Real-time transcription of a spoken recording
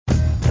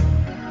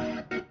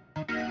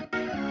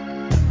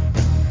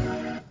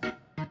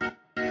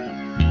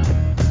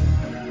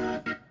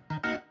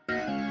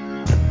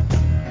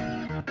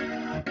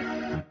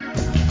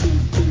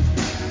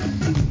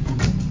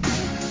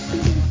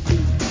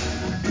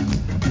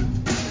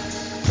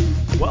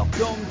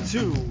Welcome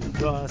to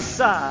the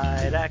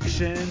Side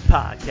Action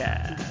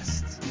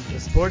Podcast, the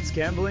sports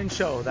gambling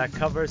show that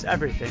covers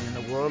everything in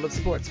the world of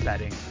sports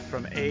betting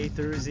from A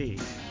through Z.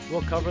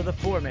 We'll cover the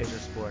four major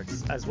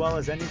sports, as well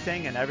as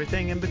anything and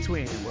everything in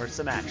between worth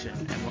some action,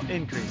 and will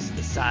increase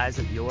the size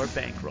of your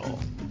bankroll.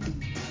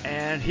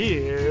 And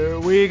here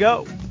we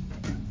go.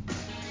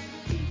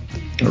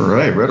 All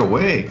right, right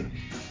away.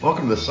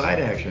 Welcome to the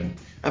Side Action,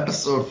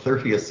 episode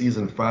 30 of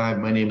season 5.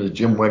 My name is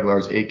Jim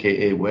Weglars,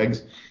 a.k.a.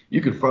 Wegs. You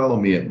can follow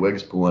me at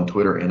Wegspool on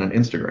Twitter and on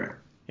Instagram.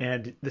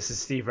 And this is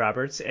Steve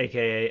Roberts,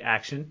 a.k.a.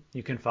 Action.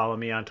 You can follow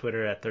me on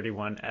Twitter at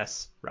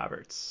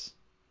 31sroberts.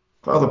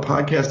 Follow the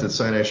podcast at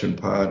Side Action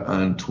Pod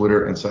on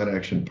Twitter and Side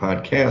Action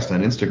Podcast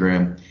on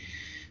Instagram.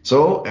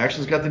 So,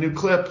 Action's got the new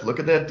clip. Look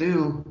at that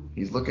dude.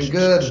 He's looking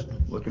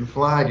good, looking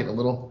fly, get a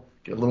little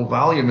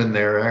volume in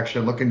there.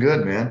 Action, looking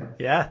good, man.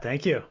 Yeah,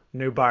 thank you.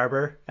 New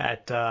barber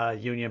at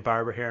Union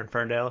Barber here in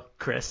Ferndale.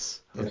 Chris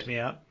hooked me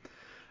up.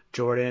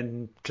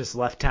 Jordan just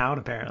left town,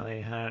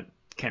 apparently. I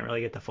can't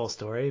really get the full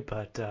story,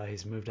 but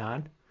he's moved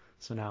on.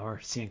 So now we're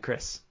seeing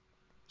Chris.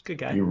 Good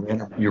guy. You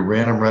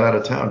ran him right out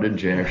of town,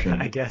 didn't you,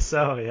 Action? I guess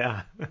so,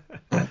 yeah.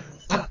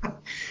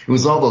 It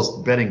was all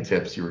those betting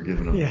tips you were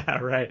giving him. Yeah,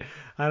 right.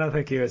 I don't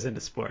think he was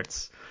into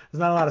sports. There's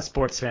not a lot of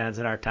sports fans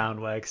in our town,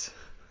 Wegs.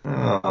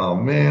 Oh,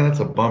 man,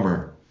 that's a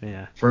bummer.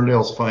 Yeah.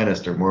 Ferndale's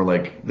finest are more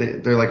like,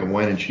 they're like a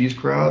wine and cheese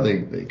crowd.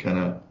 They kind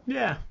of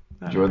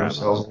enjoy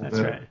themselves a little bit.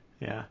 That's right,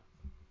 yeah.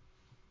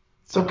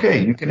 It's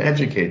okay. You can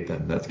educate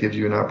them. That gives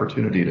you an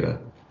opportunity to,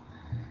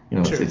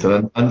 it's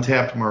an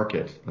untapped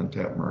market.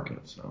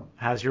 So,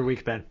 how's your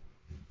week been?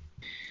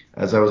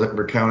 As I was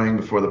recounting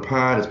before the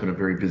pod, it's been a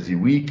very busy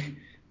week.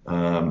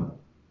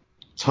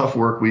 Tough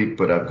work week,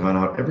 but I've gone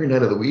out every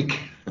night of the week.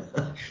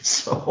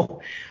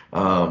 So,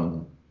 got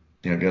a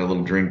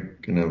little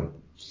drink and a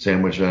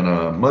sandwich on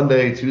a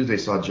Monday. Tuesday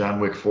saw John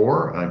Wick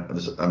 4.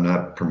 I'm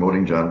not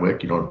promoting John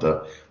Wick. You don't have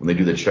to, when they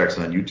do the checks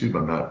on YouTube,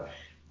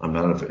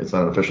 it's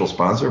not an official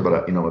sponsor,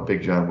 but I'm a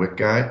big John Wick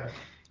guy.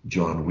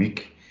 John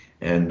Wick.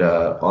 And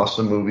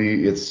awesome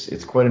movie.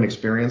 It's quite an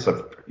experience.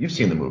 You've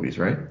seen the movies,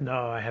 right?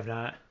 No, I have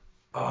not.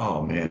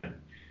 Oh, man.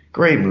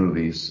 Great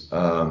movies.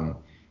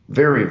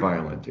 Very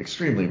violent,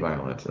 extremely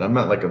violent. And I'm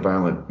not like a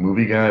violent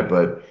movie guy,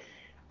 but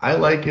I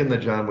liken the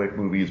John Wick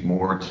movies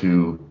more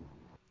to,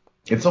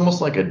 it's almost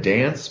like a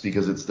dance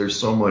because there's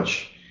so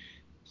much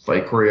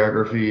fight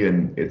choreography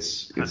and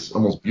it's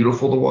almost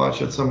beautiful to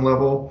watch at some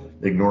level.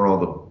 Ignore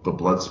all the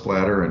blood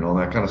splatter and all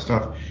that kind of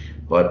stuff.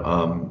 But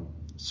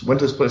so went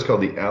to this place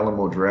called the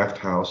Alamo Draft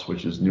House,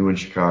 which is new in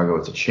Chicago.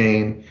 It's a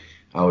chain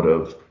out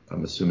of,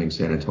 I'm assuming,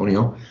 San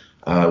Antonio.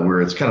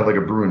 Where it's kind of like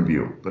a Bruin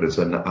View, but it's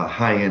a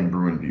high-end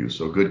Bruin View.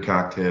 So good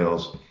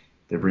cocktails.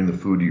 They bring the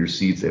food to your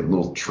seats. They have a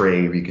little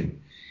tray where you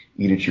can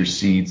eat at your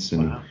seats,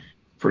 and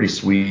pretty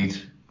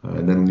sweet.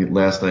 And then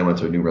last night I went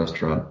to a new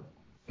restaurant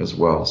as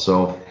well.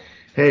 So,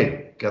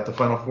 hey, got the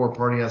Final Four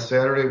party on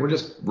Saturday. We're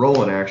just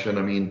rolling, Action.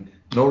 I mean,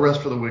 no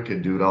rest for the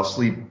wicked, dude. I'll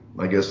sleep,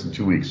 I guess, in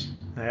 2 weeks.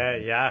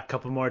 Yeah, a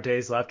couple more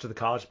days left of the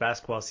college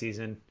basketball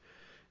season.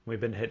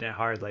 We've been hitting it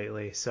hard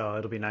lately, so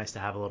it'll be nice to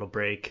have a little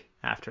break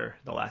after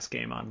the last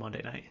game on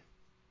Monday night.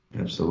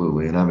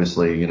 Absolutely. And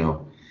obviously,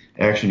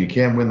 Action, you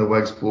can't win the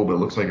Wegs pool, but it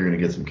looks like you're going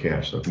to get some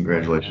cash. So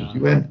congratulations.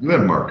 You had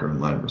Marker in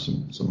line for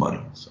some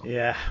money. So.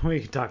 Yeah,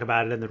 we can talk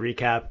about it in the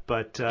recap,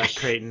 but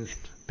Creighton,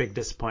 big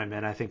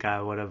disappointment. I think I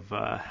would have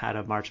had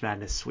a March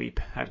Madness sweep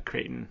had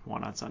Creighton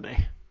won on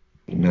Sunday.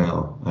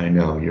 No, I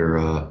know.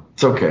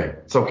 It's okay.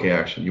 It's okay,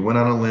 Action. You went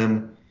on a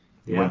limb.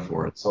 You went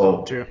for it.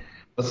 So true.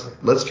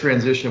 Let's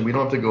transition. We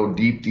don't have to go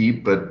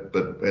deep, but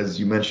as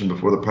you mentioned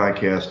before the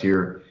podcast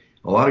here,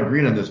 a lot of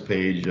green on this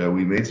page.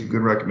 We made some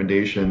good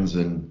recommendations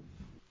and,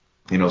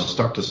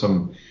 stuck to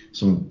some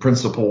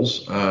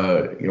principles.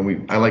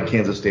 I like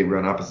Kansas State. We're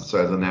on opposite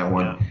sides on that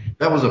one. Yeah.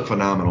 That was a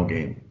phenomenal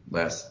game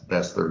last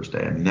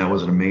Thursday. I mean, that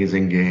was an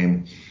amazing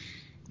game.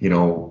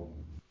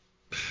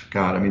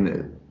 God, I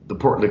mean, the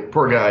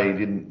poor guy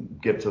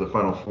didn't get to the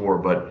Final Four,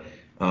 but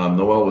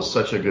Noel was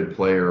such a good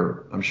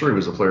player. I'm sure he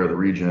was a player of the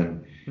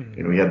region.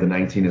 Mm-hmm. He had the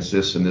 19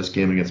 assists in this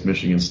game against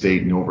Michigan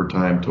State in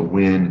overtime to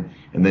win,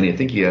 and then I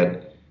think he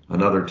had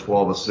another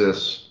 12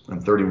 assists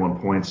and 31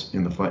 points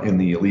in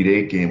the Elite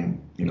Eight game.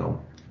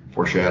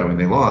 Foreshadowing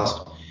they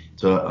lost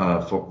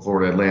to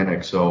Florida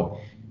Atlantic.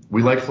 So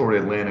we like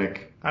Florida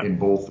Atlantic in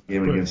both the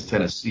game against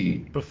Tennessee.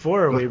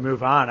 Before we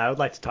move on, I would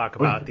like to talk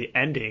about the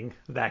ending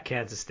of that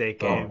Kansas State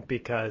game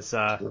because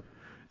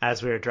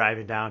as we were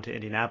driving down to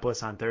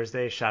Indianapolis on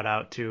Thursday, shout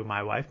out to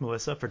my wife,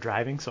 Melissa, for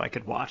driving so I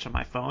could watch on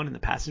my phone in the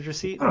passenger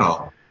seat.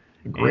 Oh,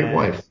 great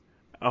wife.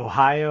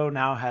 Ohio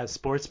now has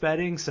sports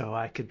betting, so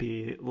I could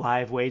be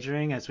live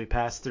wagering as we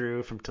pass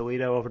through from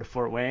Toledo over to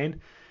Fort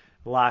Wayne.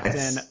 Locked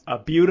in a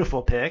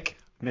beautiful pick.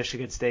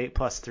 Michigan State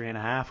plus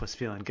 3.5 was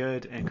feeling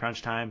good in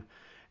crunch time.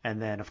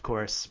 And then, of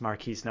course,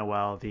 Marquise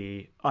Noel,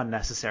 the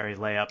unnecessary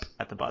layup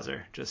at the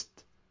buzzer, just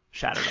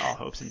shattered all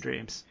hopes and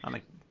dreams on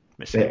the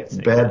Michigan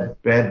State.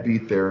 Bad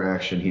beat there,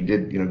 Action. He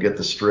did, get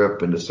the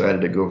strip and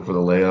decided to go for the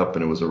layup,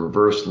 and it was a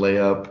reverse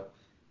layup.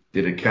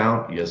 Did it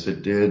count? Yes,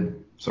 it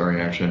did.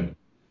 Sorry, Action.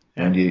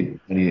 Yeah.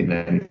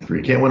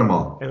 93. Can't win them It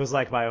all. was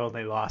like my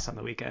only loss on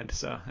the weekend,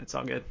 so it's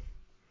all good.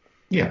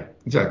 Yeah,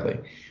 exactly.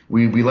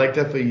 We liked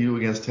FAU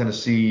against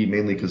Tennessee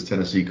mainly because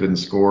Tennessee couldn't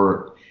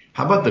score.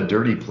 How about the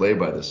dirty play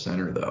by the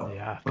center though?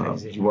 Yeah, Did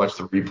crazy. you watch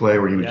the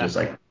replay where he was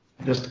Yeah.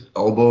 just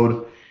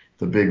elbowed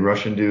the big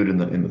Russian dude in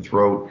the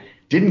throat?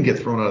 Didn't get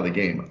thrown out of the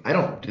game. I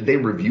don't. Did they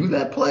review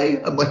that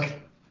play? I'm like,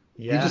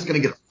 he's Yeah. just gonna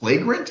get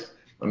flagrant.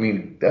 I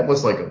mean, that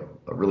was like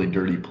a really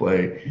dirty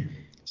play.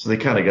 So they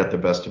kind of got the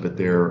best of it Mhm.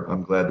 there.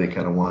 I'm glad they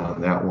kind of won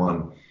on that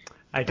one.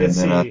 I did And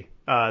then, see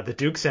the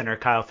Duke center,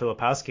 Kyle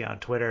Filipowski, on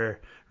Twitter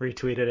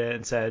retweeted it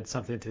and said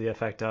something to the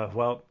effect of,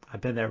 well,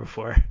 I've been there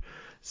before.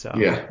 So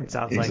yeah, it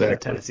sounds like the exactly.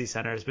 Tennessee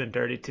center has been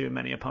dirty to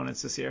many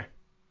opponents this year.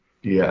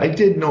 Yeah, I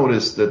did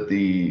notice that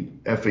the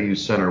FAU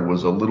center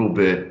was a little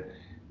bit.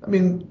 I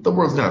mean, the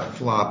word's not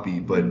floppy,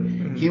 but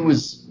Hmm. he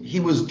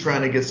was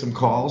trying to get some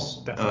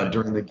calls Definitely.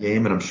 during the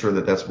game, and I'm sure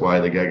that that's why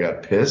the guy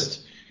got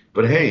pissed.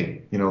 But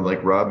hey,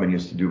 like Rodman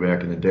used to do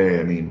back in the day.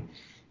 I mean,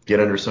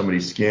 get under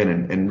somebody's skin,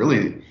 and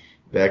really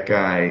that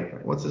guy,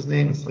 what's his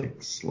name? It's like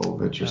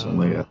Slovich or something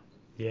like Oh, that.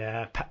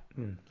 yeah. I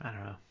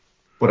don't know.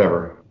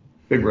 Whatever,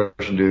 big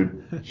Russian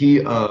dude.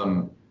 He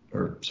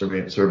or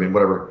Serbian,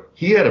 whatever.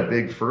 He had a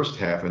big first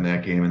half in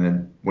that game and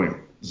then went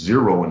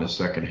zero in the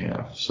second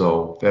half.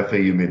 So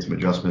FAU made some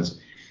adjustments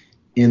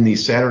in the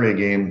Saturday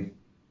game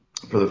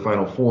for the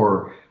Final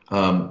Four.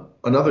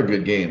 Another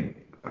good game,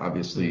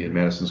 obviously in Hmm.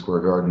 Madison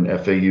Square Garden.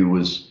 FAU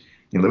was,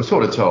 it was toe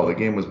to toe. The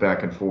game was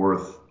back and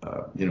forth.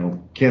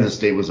 Kansas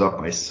State was up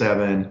by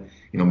 7.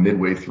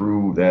 Midway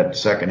through that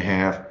second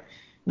half.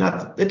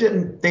 Not it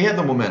didn't. They had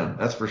the momentum,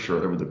 that's for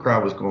sure. The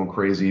crowd was going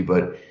crazy,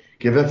 but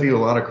give FAU a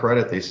lot of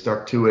credit. They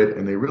stuck to it,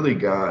 and they really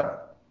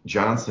got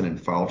Johnson in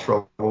foul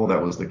trouble.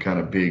 That was the kind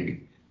of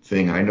big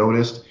thing I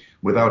noticed.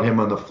 Without him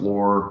on the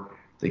floor,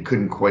 they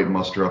couldn't quite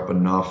muster up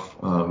enough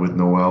with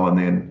Noel, and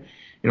then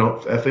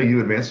FAU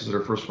advances to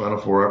their first Final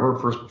Four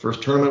ever,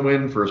 first tournament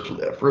win, first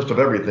of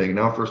everything.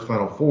 Now first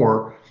Final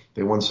Four.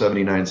 They won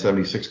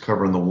 79-76,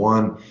 covering the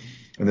one,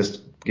 and this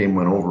game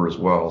went over as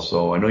well.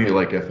 So I know you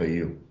like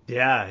FAU.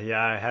 Yeah,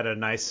 yeah. I had a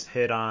nice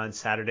hit on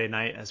Saturday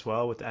night as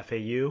well with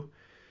FAU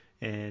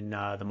in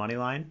the money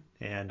line,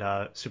 and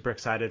super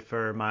excited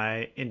for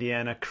my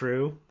Indiana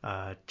crew.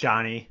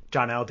 John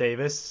L.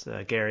 Davis,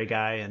 Gary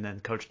guy, and then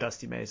Coach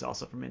Dusty Mays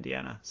also from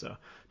Indiana. So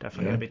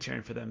definitely going Yeah, to be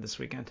cheering for them this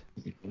weekend.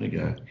 funny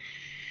guy.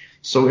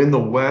 So in the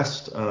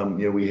West,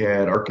 we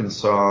had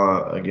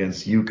Arkansas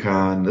against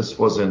UConn. This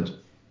wasn't,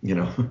 you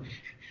know,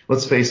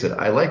 let's face it.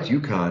 I liked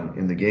UConn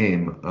in the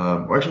game.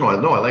 Or actually,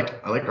 no, I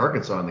liked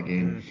Arkansas in the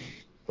game, Mm,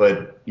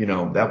 but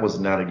that was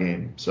not a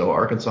game. So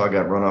Arkansas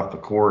got run off the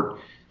court.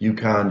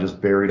 UConn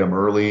just buried them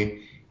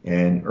early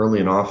and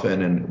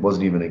often, and it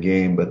wasn't even a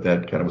game. But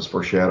that kind of was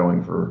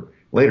foreshadowing for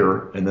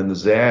later. And then the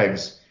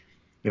Zags.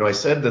 I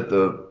said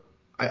that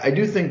I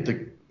do think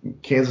the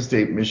Kansas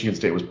State, Michigan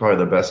State was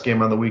probably the best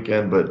game on the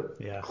weekend, but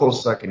yeah,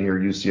 close second here,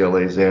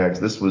 UCLA Zags.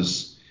 This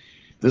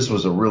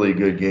was a really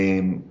good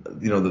game.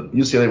 The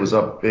UCLA was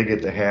up big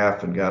at the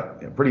half and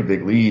got a pretty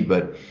big lead,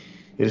 but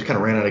they just kind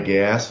of ran out of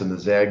gas, and the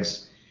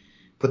Zags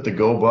put the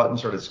go button,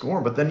 started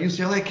scoring, but then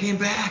UCLA came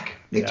back.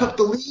 They yeah, took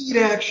the lead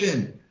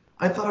action.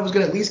 I thought I was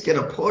going to at least get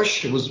a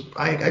push.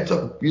 I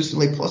took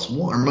UCLA plus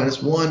 1 or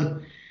minus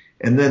 1,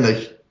 and then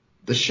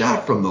the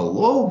shot from the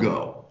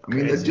logo. I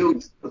mean, the crazy.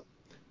 dude.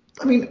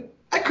 I mean,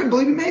 I couldn't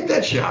believe he made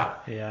that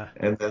shot. Yeah,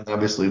 And then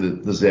obviously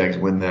the Zags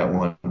win that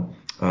one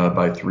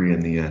by 3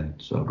 in the end.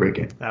 So great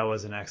game. that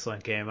was an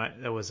excellent game.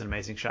 That was an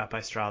amazing shot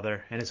by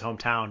Strother in his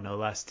hometown, no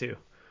less, too.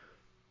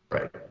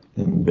 Right.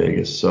 In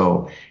Vegas.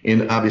 So,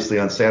 obviously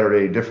on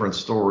Saturday, different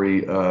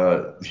story.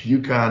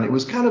 UConn, it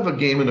was kind of a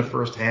game in the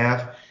first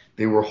half.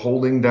 They were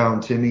holding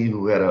down Timmy,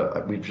 who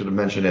we should have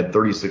mentioned, had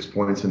 36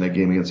 points in that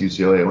game against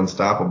UCLA,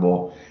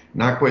 unstoppable.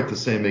 Not quite the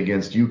same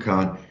against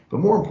UConn, but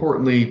more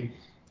importantly,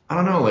 I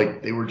don't know,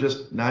 like they were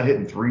just not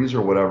hitting threes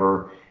or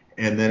whatever.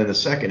 And then in the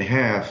second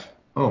half,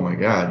 oh my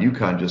God,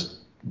 UConn just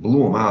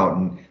blew them out.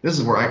 And this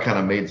is where I kind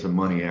of made some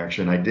money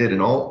action. I did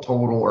an alt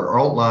total or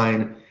alt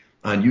line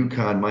on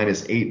UConn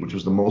minus 8, which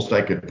was the most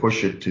I could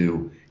push it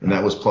to, and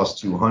that was plus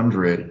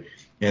 200.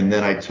 And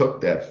then I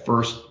took that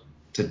first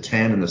to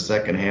 10 in the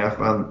second half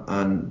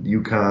on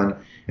UConn,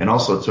 and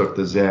also took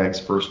the Zags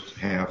first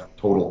half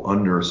total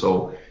under.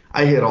 So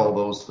I hit all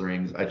those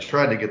things. I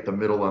tried to get the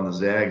middle on the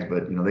Zags,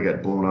 but they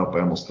got blown up by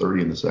almost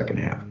 30 in the second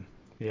half. Mm,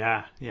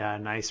 yeah, yeah,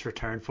 nice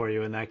return for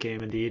you in that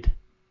game, indeed.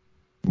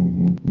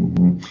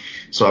 Mm-hmm.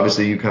 So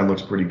obviously UConn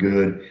looks pretty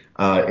good.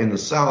 In the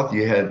South,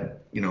 you had,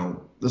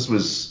 this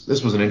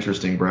was an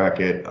interesting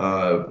bracket.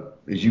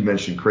 As you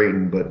mentioned,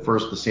 Creighton, but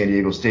first the San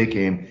Diego State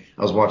game.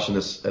 I was watching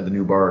this at the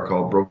new bar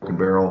called Broken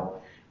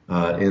Barrel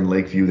in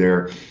Lakeview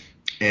there,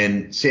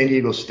 and San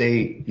Diego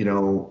State,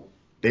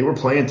 they were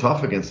playing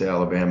tough against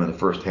Alabama in the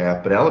first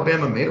half, but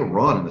Alabama made a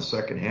run in the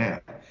second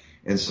half,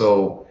 and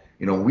so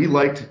we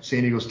liked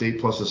San Diego State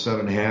plus a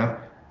 7.5,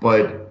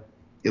 but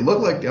it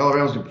looked like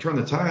Alabama was going to turn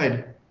the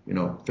tide,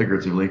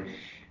 figuratively,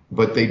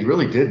 but they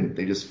really didn't.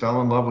 They just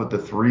fell in love with the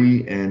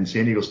three, and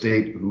San Diego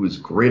State, who is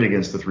great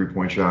against the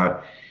 3-point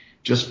shot,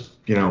 just,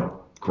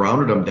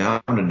 grounded them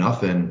down to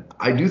nothing.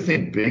 I do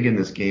think big in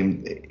this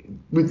game,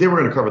 they were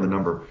going to cover the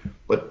number,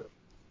 but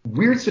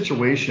weird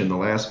situation the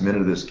last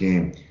minute of this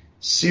game.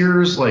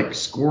 Sears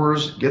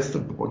scores, gets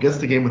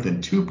the game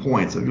within 2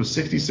 points. I think it was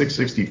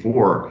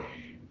 66-64.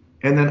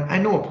 And then I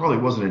know it probably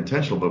wasn't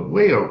intentional, but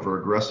way over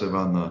aggressive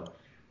on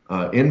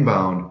the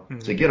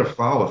inbound to get a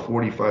foul of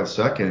 45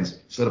 seconds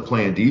instead of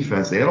playing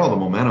defense. They had all the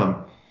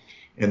momentum,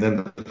 and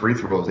then the free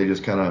throws,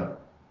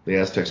 the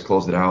Aztecs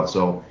closed it out.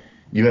 So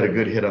you had a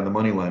good hit on the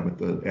money line with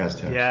the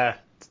Aztecs. Yeah,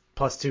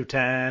 plus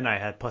 210. I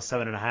had plus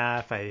 7.5.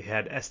 I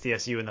had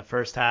SDSU in the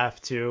first half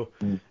too.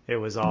 It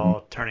was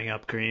all turning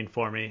up green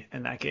for me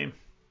in that game.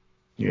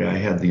 Yeah, I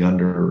had the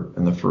under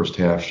in the first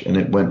half, and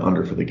it went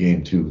under for the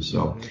game too.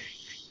 So,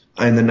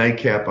 and the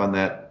nightcap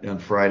on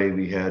Friday,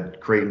 we had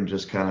Creighton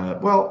just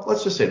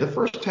let's just say the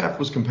first half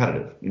was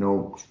competitive.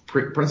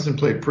 Princeton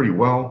played pretty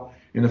well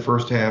in the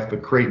first half,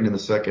 but Creighton in the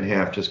second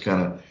half just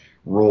kind of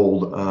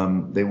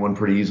rolled. They won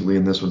pretty easily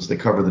in this one, so they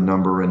covered the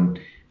number. And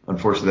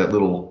unfortunately, that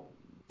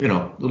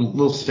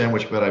little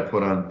sandwich bet I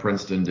put on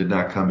Princeton did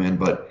not come in,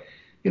 but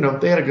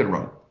they had a good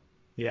run.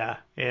 Yeah,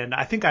 and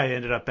I think I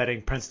ended up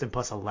betting Princeton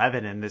plus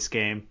 11 in this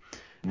game.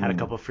 Had a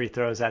couple free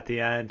throws at the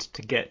end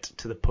to get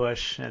to the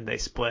push, and they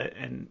split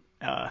and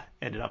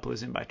ended up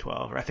losing by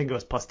 12. Or I think it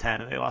was plus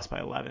 10, and they lost by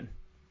 11.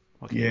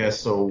 Yeah,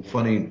 so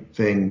funny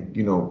thing,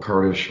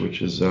 Cardish,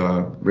 which is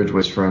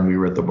Ridgeway's friend, we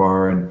were at the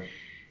bar, and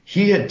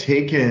he had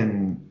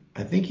taken,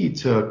 I think he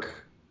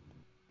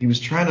was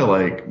trying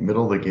to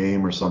middle the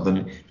game or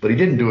something, but he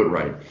didn't do it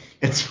right.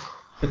 And so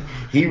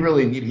he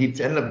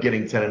ended up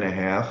getting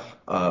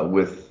 10.5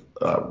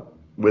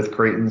 with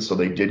Creighton, so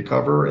they did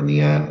cover in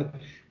the end,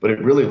 but it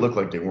really looked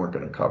like they weren't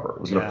going to cover.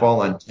 It was going to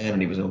fall on 10,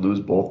 and he was going to lose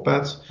both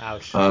bets.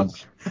 Ouch. So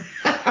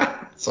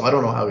I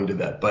don't know how he did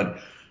that, but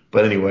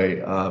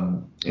anyway,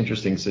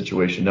 interesting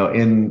situation. Now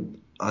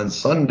on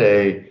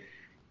Sunday,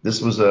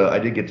 I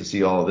did get to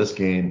see all of this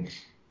game.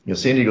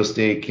 San Diego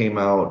State came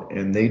out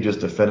and they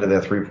just defended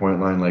that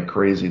 3-point line like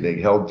crazy. They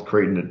held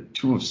Creighton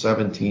to 2 of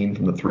 17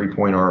 from the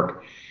 3-point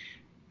arc.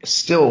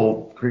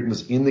 Still, Creighton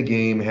was in the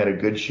game, had a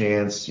good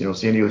chance. San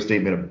Diego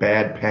State made a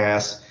bad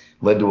pass,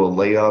 led to a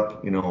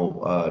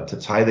layup, to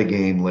tie the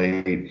game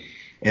late.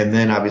 And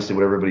then obviously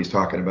what everybody's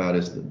talking about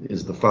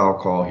is the foul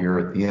call here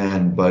at the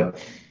end.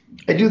 But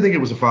I do think it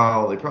was a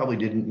foul. They probably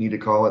didn't need to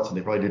call it, so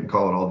they probably didn't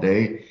call it all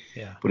day.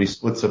 Yeah. But he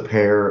splits a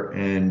pair,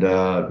 and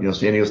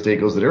San Diego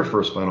State goes to their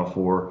first Final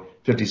Four,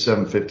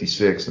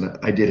 57-56. And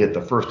I did hit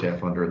the first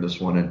half under in this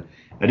one, and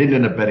I didn't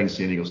end up betting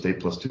San Diego State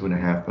plus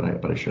 2.5,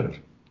 but I should have.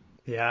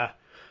 Yeah,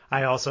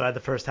 I also had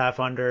the first half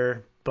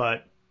under,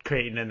 but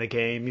Creighton in the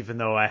game, even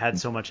though I had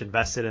so much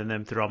invested in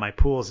them through all my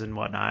pools and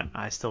whatnot,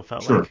 I still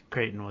felt like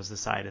Creighton was the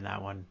side in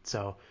that one.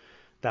 So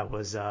that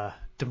was a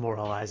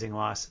demoralizing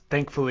loss.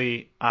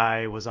 Thankfully,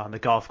 I was on the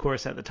golf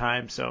course at the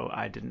time, so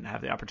I didn't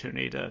have the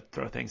opportunity to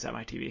throw things at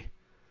my TV.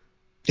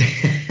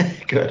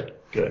 Good.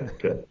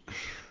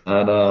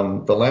 And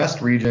the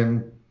last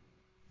region,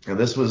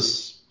 this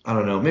was, I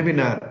don't know, maybe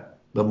not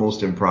the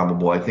most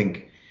improbable. I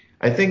think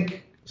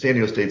San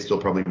Diego State's still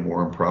probably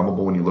more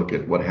improbable when you look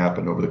at what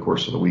happened over the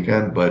course of the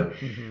weekend. But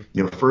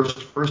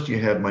first you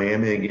had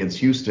Miami against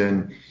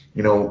Houston.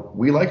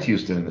 We liked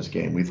Houston in this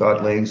game. We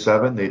thought laying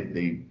 7,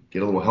 they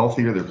get a little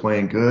healthier. They're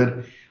playing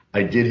good.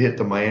 I did hit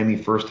the Miami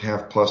first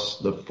half plus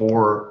the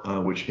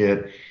 4, which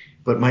hit.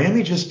 But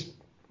Miami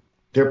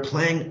they're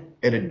playing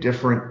at a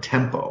different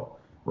tempo,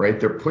 right?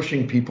 They're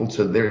pushing people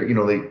to their,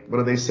 what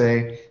do they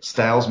say?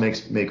 Styles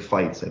make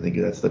fights. I think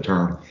that's the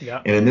term.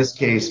 Yeah. And in this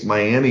case,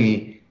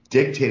 Miami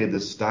dictated the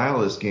style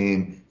of this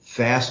game,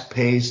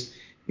 fast-paced,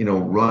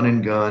 run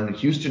and gun.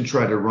 Houston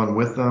tried to run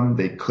with them.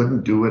 They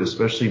couldn't do it,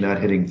 especially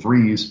not hitting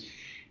threes.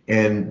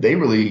 And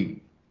the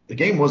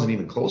game wasn't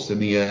even close in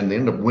the end. They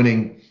ended up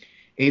winning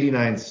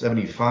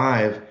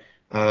 89-75.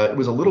 It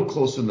was a little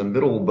close in the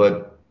middle,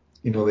 but,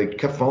 they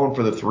kept falling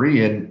for the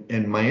 3.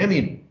 And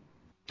Miami,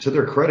 to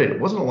their credit, it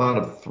wasn't a lot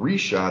of 3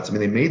 shots. I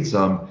mean, they made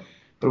some,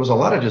 but it was a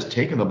lot of just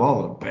taking the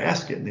ball in the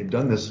basket. And they've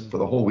done this for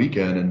the whole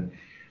weekend, and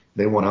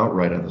they won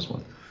outright on this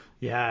one.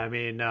 Yeah, I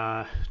mean,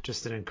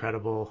 just an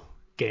incredible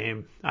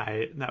game.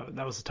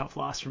 That was a tough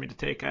loss for me to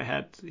take. I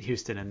had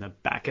Houston in the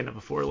back end of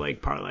a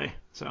 4-leg parlay,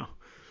 so.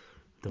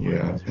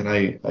 Yeah, and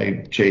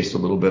I chased a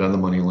little bit on the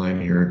money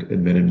line here,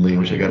 admittedly,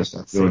 which I got to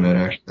stop doing that.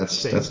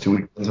 Actually, that's 2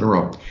 weekends in a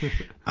row.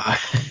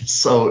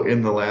 So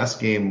in the last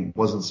game,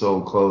 wasn't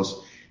so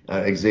close.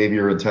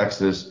 Xavier and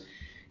Texas,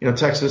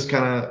 Texas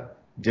kind of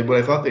did what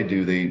I thought they'd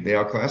do. They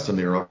outclassed them.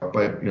 They were up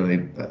by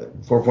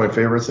 4-point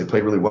favorites. They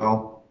played really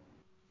well.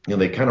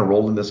 They kind of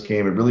rolled in this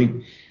game.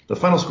 The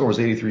final score was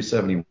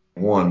 83-71,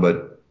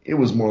 but it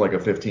was more like a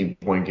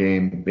 15-point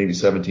game, maybe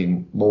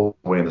 17 more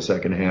away in the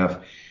second half,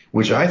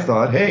 which I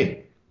thought,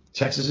 hey,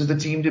 Texas is the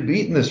team to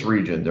beat in this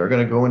region. They're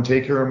going to go and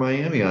take care of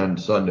Miami on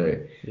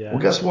Sunday. Yeah. Well,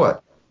 guess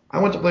what? I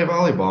went to play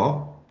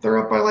volleyball. They're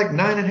up by like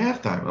 9 at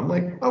halftime. I'm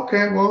like,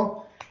 okay,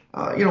 well,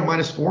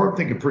 -4. I'm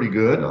thinking pretty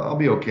good. I'll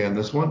be okay on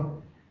this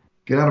one.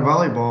 Get out of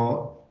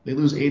volleyball. They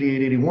lose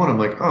 88-81. I'm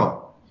like,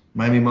 oh,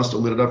 Miami must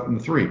have lit it up from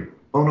the 3.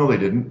 Oh no, they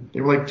didn't.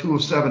 They were like 2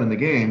 of 7 in the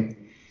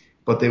game,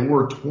 but they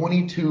were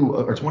 22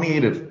 or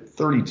 28 of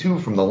 32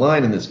 from the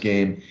line in this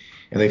game,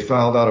 and they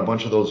fouled out a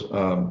bunch of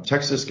those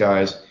Texas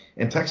guys.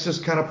 And Texas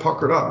kind of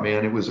puckered up,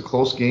 man. It was a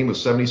close game with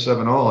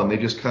 77 all, and they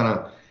just kind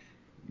of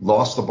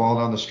lost the ball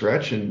down the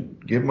stretch. And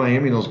give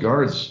Miami those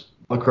guards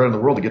all the credit in the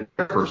world to get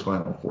their first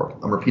Final Four.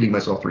 I'm repeating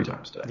myself 3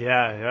 times today.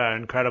 Yeah,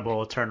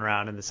 incredible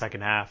turnaround in the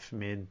second half. I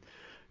mean,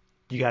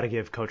 you got to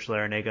give Coach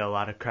Larinaga a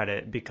lot of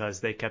credit because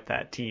they kept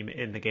that team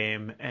in the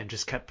game and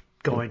just kept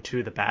going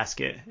to the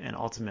basket, and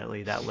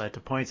ultimately that led to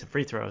points and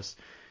free throws.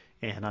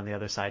 And on the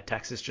other side,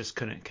 Texas just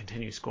couldn't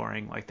continue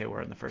scoring like they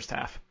were in the first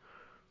half.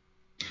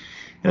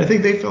 And I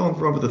think they fell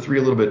in love with the three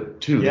a little bit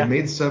too. They Yeah,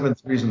 made 7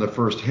 threes in the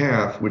first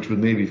half, which was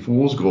maybe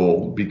fool's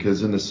gold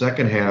because in the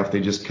second half they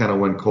just kind of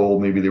went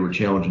cold. Maybe they were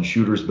challenging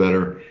shooters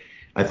better.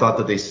 I thought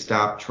that they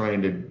stopped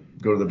trying to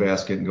go to the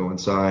basket and go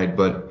inside.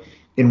 But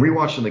in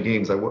rewatching the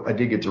games, I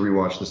did get to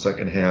rewatch the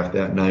second half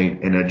that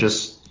night, and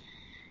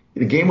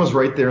the game was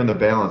right there in the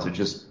balance. It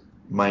just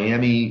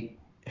Miami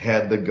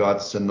had the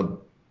guts and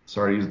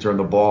sorry to use the term,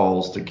 the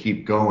balls to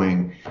keep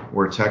going,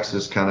 where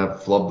Texas kind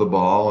of flubbed the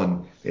ball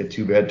and they had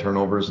 2 bad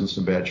turnovers and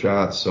some bad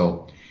shots.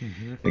 So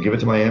I give it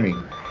to Miami.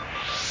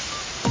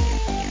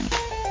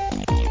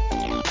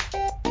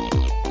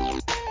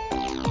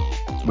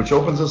 Which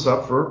opens us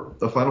up for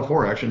the Final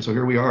Four action. So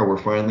here we are. We're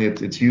finally,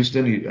 it's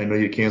Houston. I know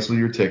you canceled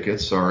your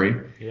tickets. Sorry.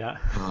 yeah.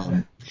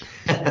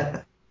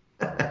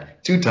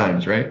 2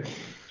 times, right?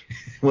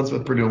 Once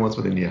with Purdue and once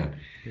with Indiana.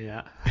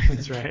 Yeah,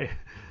 that's right.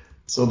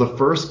 So the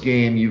first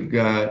game, you've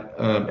got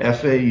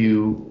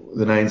FAU,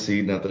 the 9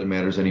 seed, not that it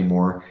matters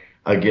anymore,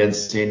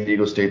 against San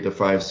Diego State, the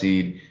 5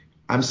 seed.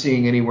 I'm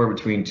seeing anywhere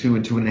between 2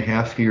 and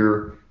 2.5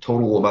 here,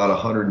 total about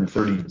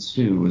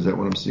 132. Is that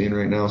what I'm seeing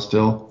right now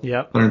still?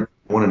 Yep.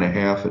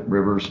 101.5 at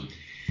Rivers.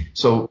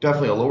 So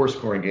definitely a lower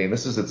scoring game.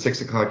 This is at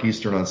 6 o'clock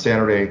Eastern on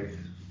Saturday.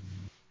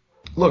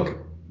 Look,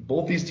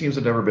 both these teams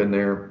have never been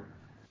there.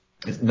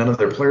 None of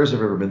their players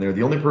have ever been there.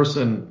 The only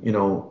person,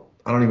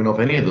 I don't even know if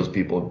any of those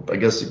people, I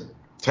guess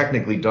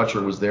technically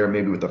Dutcher was there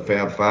maybe with the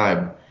Fab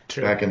Five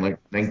True. back in like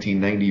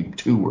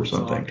 1992 or It's a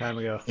something. long time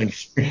ago.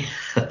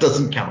 That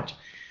doesn't count.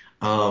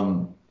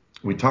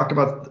 We talked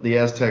about the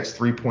Aztecs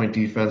 3-point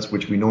defense,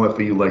 which we know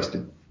FAU likes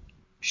to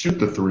shoot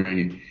the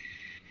 3.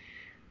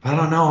 I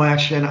don't know,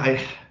 action.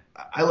 I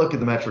look at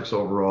the metrics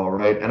overall,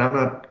 right? And I'm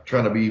not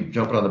trying to be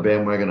jumping on the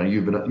bandwagon.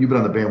 You've been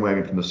on the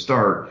bandwagon from the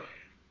start.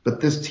 But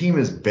this team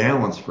is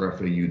balanced for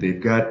FAU. They've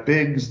got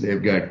bigs,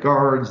 they've got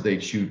guards, they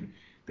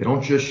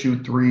don't just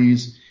shoot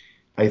threes.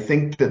 I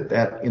think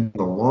that in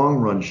the long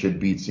run should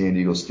beat San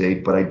Diego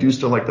State, but I do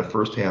still like the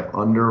first half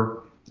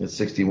under at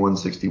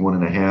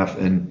 61.5.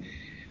 And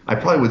I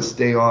probably would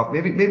stay off.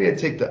 Maybe I'd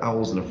take the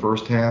Owls in the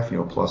first half,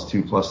 +2,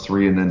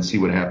 +3, and then see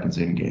what happens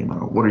in game.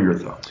 What are your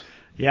thoughts?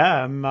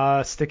 Yeah,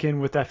 I'm sticking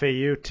with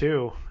FAU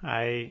too.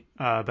 I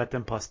bet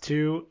them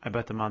 +2. I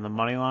bet them on the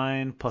money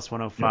line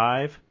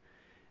 +105. Yep.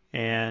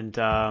 And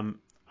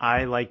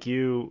I, like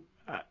you,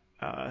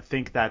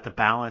 think that the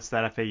balance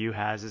that FAU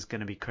has is going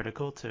to be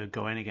critical to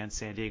going against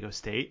San Diego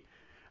State.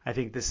 I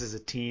think this is a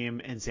team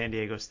in San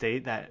Diego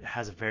State that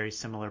has a very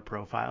similar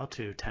profile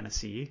to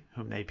Tennessee,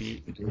 whom they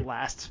beat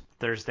last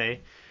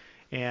Thursday.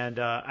 And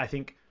I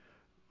think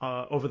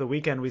over the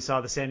weekend we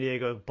saw the San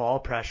Diego ball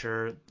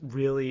pressure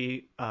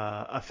really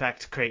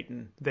affect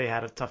Creighton. They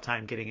had a tough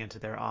time getting into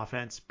their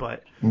offense,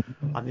 but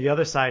on the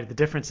other side, the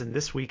difference in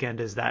this weekend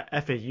is that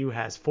FAU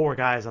has 4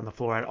 guys on the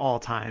floor at all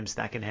times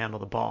that can handle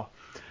the ball.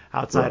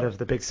 Outside of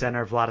the big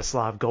center,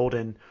 Vladislav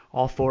Golden,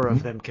 all 4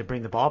 of them can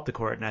bring the ball up the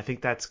court, and I think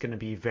that's going to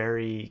be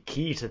very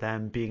key to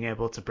them being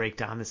able to break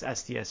down this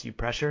SDSU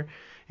pressure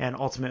and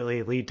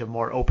ultimately lead to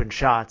more open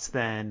shots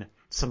than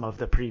some of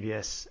the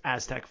previous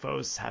Aztec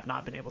foes have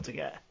not been able to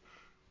get.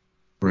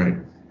 Right.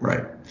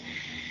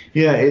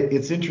 Yeah,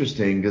 it's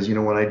interesting because,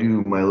 when I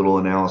do my little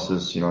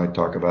analysis, I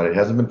talk about it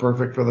hasn't been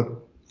perfect for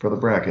the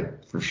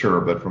bracket for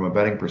sure, but from a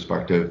betting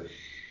perspective,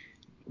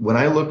 when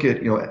I look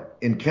at,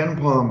 in Ken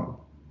Palm,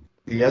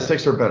 the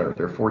Aztecs are better.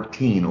 They're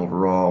 14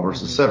 overall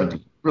versus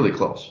 17, really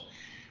close.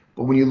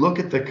 But when you look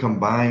at the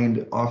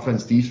combined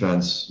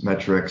offense-defense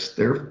metrics,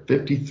 they're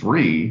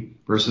 53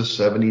 versus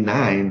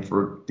 79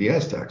 for the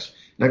Aztecs.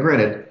 Now,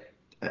 granted,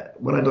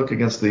 when I look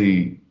against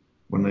when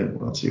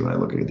I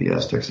look at the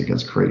Aztecs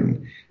against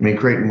Creighton,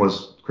 Creighton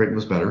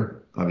was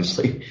better,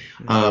 obviously.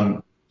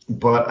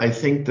 But I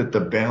think that the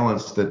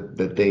balance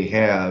that they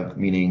have,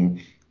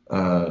 meaning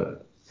FAU,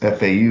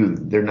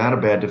 they're not a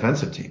bad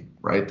defensive team.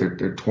 Right?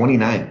 They're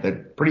 29th. They're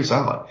pretty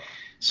solid.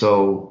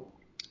 So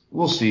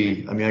we'll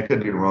see. I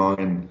could be wrong,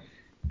 and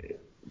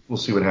we'll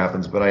see what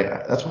happens.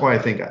 But that's why I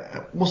think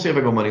we'll see if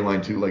I go money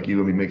line too, like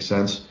you. It makes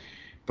sense.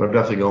 But I'm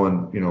definitely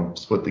going,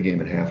 split the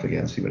game in half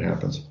again, see what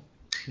happens.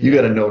 You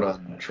got a note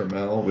on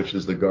Trammell, which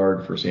is the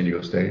guard for San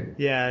Diego State.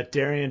 Yeah,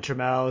 Darian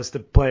Trammell is the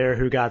player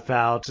who got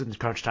fouled in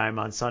crunch time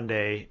on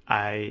Sunday.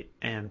 I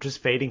am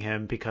just fading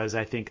him because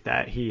I think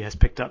that he has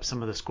picked up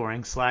some of the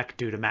scoring slack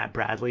due to Matt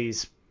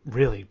Bradley's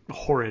really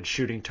horrid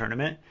shooting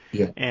tournament.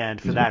 Yeah. And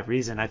for He's that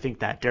reason, I think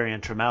that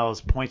Darian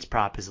Trammell's points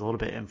prop is a little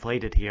bit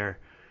inflated here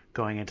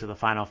going into the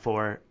Final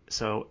Four.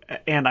 So,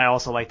 and I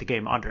also like the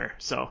game under.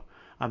 So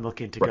I'm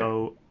looking to right.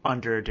 go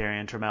under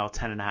Darian Trammell,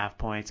 10.5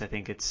 points. I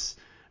think it's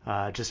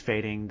just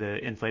fading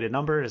the inflated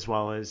number as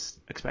well as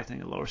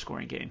expecting a lower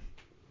scoring game.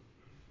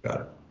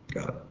 Got it.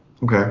 Got it.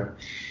 Okay.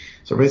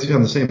 So basically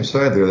on the same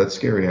side there. That's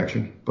scary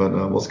action. But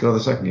let's go to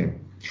the second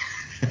game.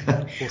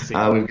 We'll see.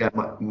 We've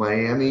got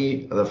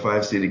Miami, the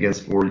 5 seed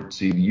against 4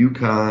 seed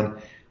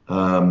UConn.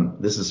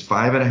 This is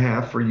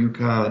 5.5 for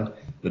UConn.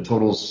 The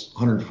total's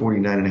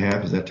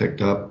 149.5. Is that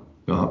ticked up?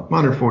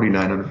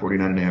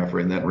 149.5,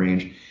 right in that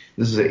range.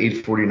 This is at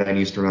 8:49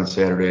 Eastern on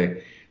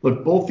Saturday.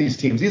 Look, both these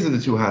teams, these are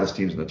the two hottest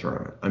teams in the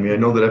tournament. I mean, I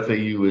know that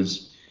FAU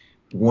has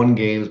won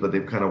games, but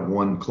they've kind of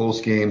won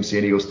close games.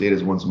 San Diego State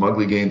has won some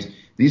ugly games.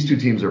 These two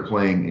teams are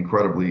playing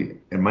incredibly,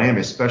 and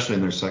Miami, especially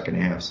in their second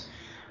halves.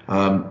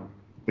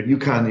 But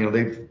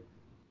UConn,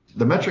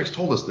 the metrics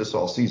told us this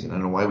all season. I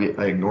don't know why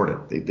I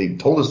ignored it. They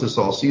told us this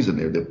all season.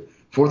 They're the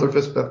fourth or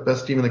fifth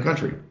best team in the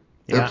country.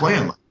 They're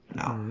playing like that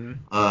now.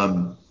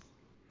 Mm-hmm.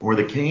 Where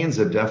the Canes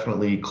have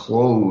definitely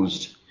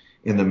closed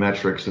in the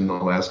metrics in the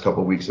last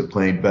couple of weeks, have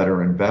played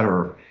better and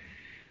better.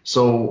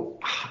 So,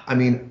 I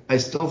mean, I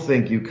still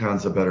think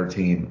UConn's a better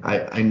team.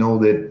 I know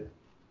that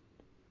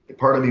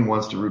part of me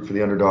wants to root for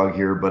the underdog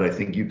here, but I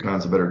think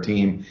UConn's a better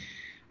team.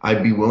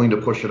 I'd be willing to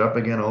push it up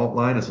again. Alt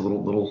line is a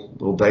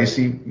little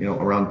dicey,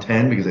 around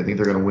 10, because I think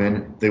they're going to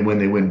win. They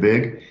win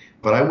big.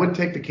 But I would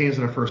take the Canes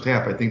in the first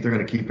half. I think they're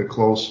going to keep it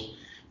close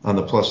on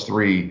the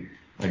 +3.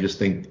 I just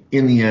think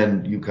in the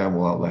end UConn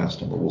will outlast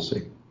them, but we'll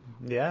see.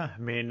 Yeah, I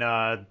mean,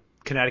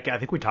 Connecticut, I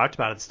think we talked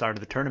about at the start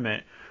of the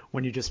tournament,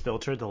 when you just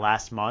filtered the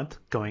last month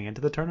going into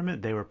the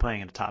tournament, they were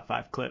playing at a top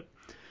 5 clip.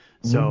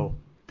 So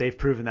they've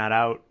proven that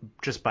out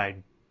just by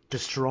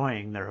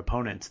destroying their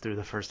opponents through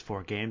the first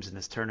 4 games in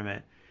this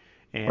tournament.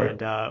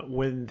 And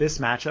when this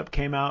matchup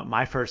came out,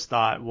 my first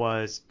thought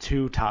was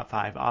 2 top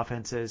 5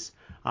 offenses.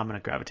 I'm going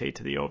to gravitate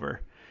to the over.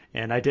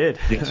 And I did.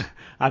 Yes.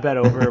 I bet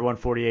over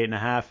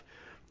 148.5.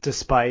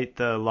 Despite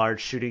the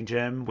large shooting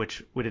gym,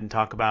 which we didn't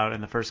talk about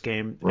in the first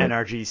game,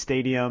 NRG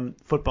Stadium,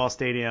 football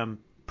stadium,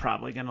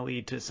 probably going to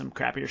lead to some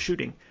crappier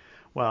shooting.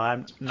 Well,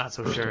 I'm not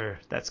so sure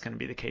that's going to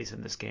be the case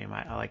in this game.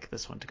 I like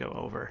this one to go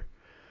over.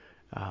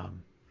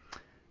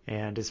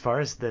 And as far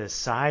as the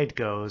side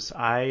goes,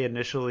 I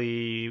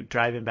initially,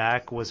 driving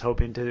back, was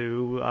hoping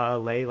to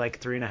lay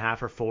like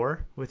 3.5 or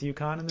 4 with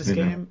UConn in this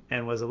game,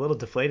 and was a little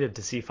deflated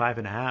to see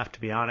 5.5, to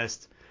be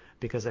honest,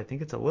 because I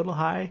think it's a little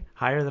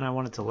higher than I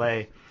wanted to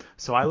lay.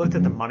 So I looked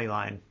at the money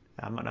line.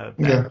 I'm going to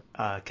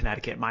bet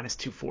Connecticut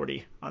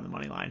 -240 on the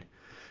money line,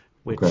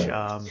 which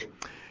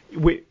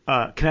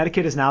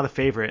Connecticut is now the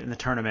favorite in the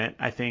tournament.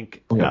 I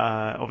think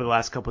over the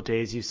last couple of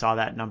days you saw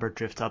that number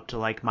drift up to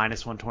like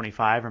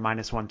 -125 or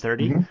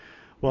 -130.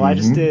 Well, I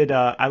just did.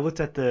 I looked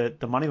at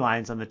the money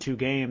lines on the 2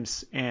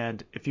 games,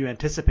 and if you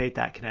anticipate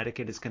that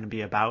Connecticut is going to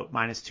be about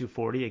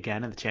 -240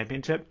 again in the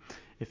championship,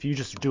 if you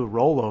just do a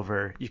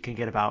rollover, you can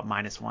get about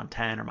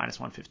 -110 or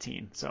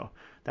 -115. So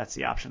that's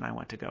the option I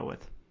went to go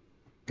with.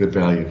 Good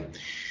value.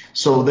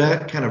 So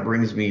that kind of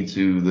brings me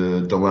to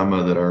the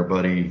dilemma that our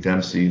buddy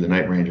Dempsey, the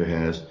Night Ranger,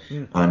 has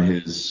on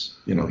his,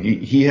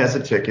 he has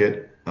a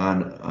ticket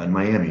on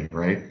Miami,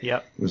 right?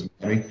 Yep. It was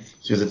Miami.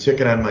 So he has a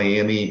ticket on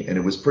Miami, and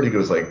it was pretty good. It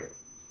was like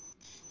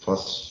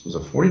was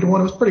it 40 to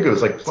 1? It was pretty good. It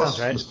was like plus,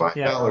 right. It was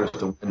 $5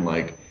 to win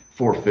like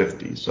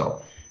 450.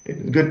 So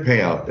good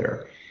payout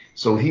there.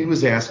 So he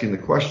was asking the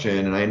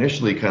question, and I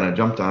initially kind of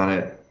jumped on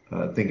it,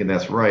 thinking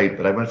that's right,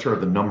 but I'm not sure if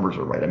the numbers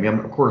are right. I mean,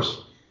 of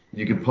course,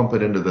 you can pump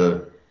it into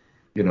the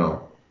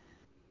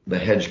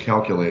hedge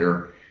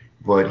calculator,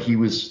 but he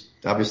was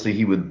obviously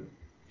he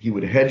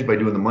would hedge by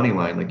doing the money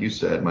line, like you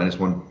said,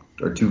 -1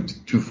 or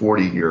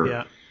 240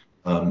 here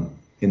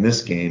in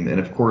this game. And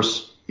of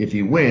course, if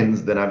he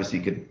wins, then obviously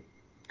he could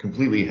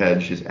completely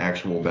hedge his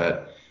actual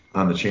bet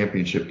on the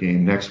championship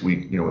game next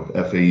week, with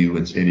FAU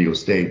and San Diego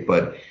State.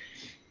 But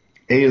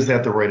is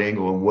that the right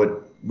angle? And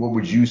what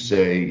would you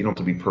say? You don't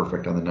have to be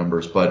perfect on the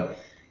numbers, but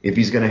if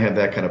he's going to have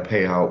that kind of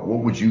payout, what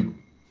would you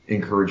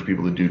encourage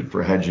people to do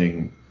for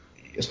hedging,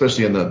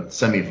 especially in the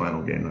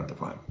semifinal game, not the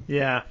final?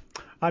 Yeah.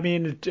 I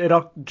mean, it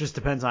all just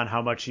depends on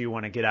how much you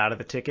want to get out of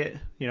the ticket.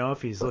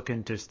 If he's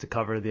looking just to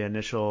cover the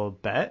initial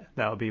bet,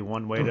 that would be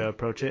one way to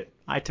approach it.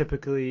 I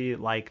typically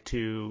like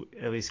to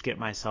at least get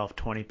myself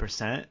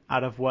 20%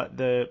 out of what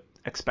the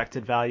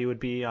expected value would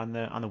be on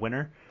the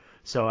winner.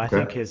 So I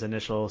think his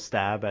initial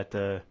stab at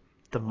the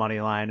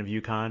money line of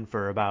UConn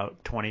for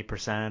about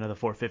 20% of the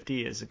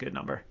 450 is a good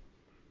number.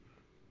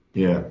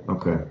 Yeah,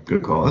 okay.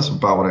 Good call. That's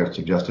about what I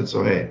suggested.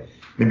 So, hey,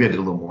 maybe I did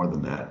a little more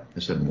than that. I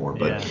said more,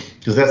 but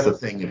because that's the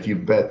thing. If you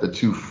bet the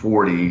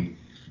 240,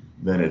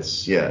 then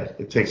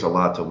it takes a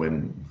lot to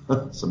win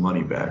some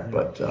money back.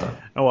 But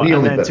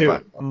and then too,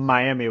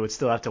 Miami would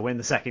still have to win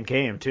the second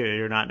game too.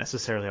 You're not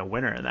necessarily a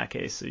winner in that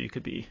case, so you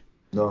could be.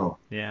 No.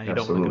 Yeah, you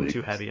don't want to go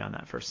too heavy on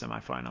that first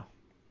semifinal.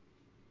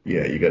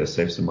 Yeah, you got to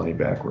save some money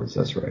backwards.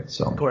 That's right. Of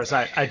So, course,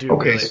 I do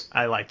okay. really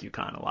I like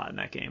UConn a lot in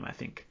that game. I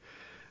think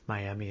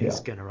Miami is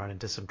Yeah. going to run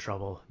into some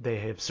trouble. They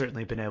have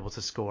certainly been able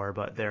to score,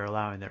 but they're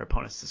allowing their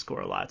opponents to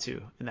score a lot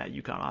too. And that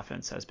UConn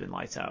offense has been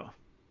lights out.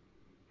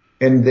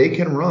 And they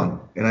can run.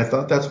 And I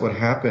thought that's what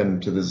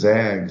happened to the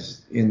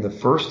Zags in the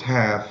first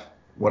half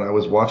when I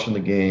was watching the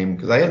game,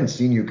 because I hadn't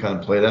seen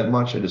UConn play that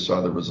much. I just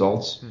saw the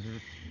results. Mm-hmm.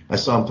 I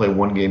saw them play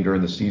one game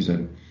during the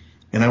season.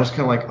 And I was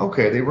kind of like,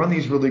 okay, they run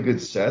these really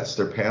good sets.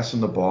 They're passing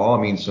the ball.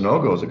 I mean,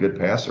 Sonogo is a good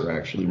passer,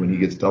 actually, when he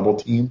Mm-hmm. gets double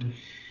teamed.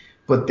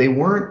 But they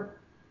weren't,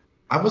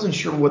 I wasn't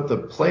sure what the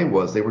play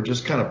was. They were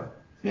just kind of,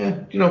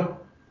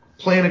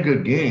 playing a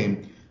good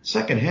game.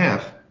 Second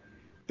half,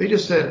 they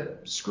just said,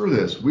 screw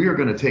this. We are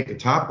going to take the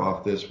top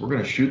off this. We're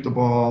going to shoot the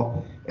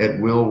ball at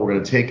will. We're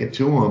going to take it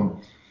to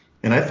them.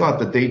 And I thought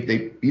that they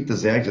beat the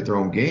Zags at their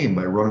own game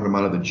by running them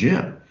out of the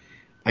gym.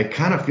 I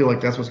kind of feel like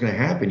that's what's going to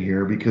happen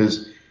here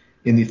because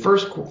in the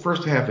first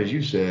half, as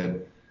you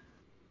said,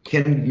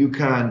 can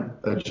UConn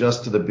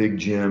adjust to the big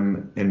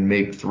gym and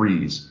make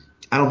threes?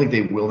 I don't think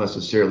they will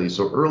necessarily.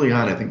 So early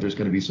on, I think there's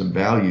going to be some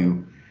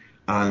value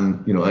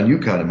on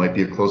UConn. It might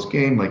be a close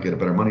game, might get a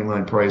better money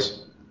line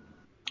price.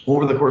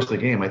 Over the course of the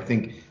game, I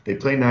think they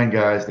play 9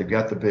 guys. They've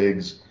got the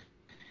bigs.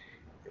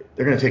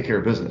 They're going to take care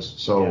of business.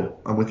 Yeah. So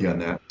I'm with you on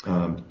that.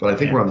 But I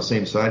think And we're on the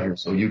same side here.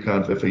 So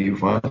UConn, FAU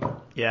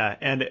final. yeah,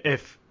 and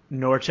if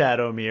Norchad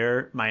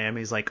Omir,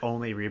 Miami's like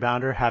only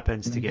rebounder,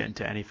 happens to get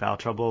into any foul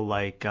trouble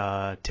like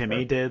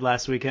Timmy did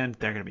last weekend,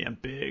 they're going to be in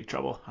big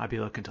trouble. I'd be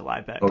looking to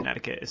live bet Oh,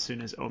 Connecticut as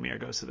soon as Omir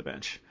goes to the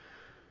bench.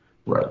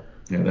 right.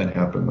 Yeah, that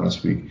happened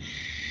last week.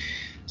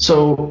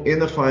 So in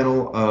the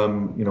final,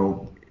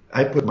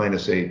 I put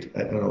 -8.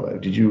 I don't know.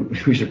 Did you?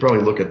 We should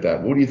probably look at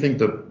that. What do you think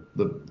the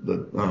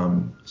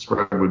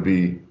spread would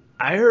be?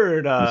 I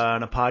heard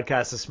on a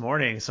podcast this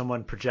morning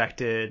someone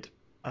projected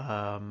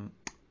um,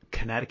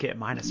 Connecticut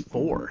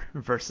 -4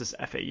 versus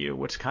FAU,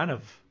 which kind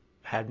of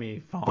had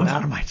me falling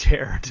out of my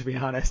chair, to be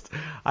honest.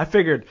 I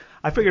figured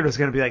it was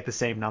going to be like the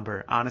same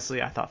number.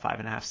 Honestly, I thought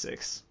 5.5,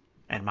 6,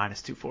 and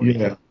 -240.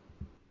 Yeah,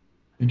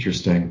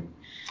 interesting.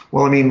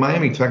 Well, I mean,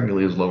 Miami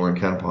technically is lower in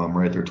Ken Palm,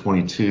 right? They're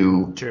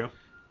 22. True.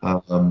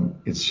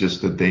 It's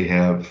just that they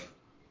have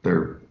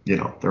their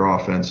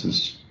offense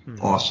is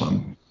Mm-hmm.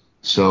 awesome.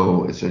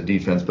 So it's a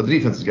defense, but the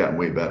defense has gotten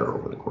way better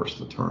over the course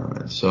of the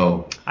tournament.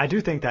 So I do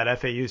think that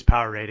FAU's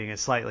power rating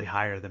is slightly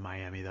higher than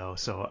Miami, though.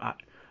 So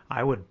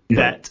I would yeah,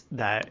 bet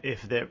that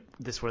if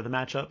this were the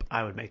matchup,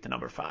 I would make the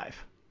number 5.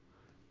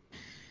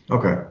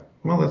 okay.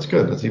 Well, that's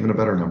good. That's even a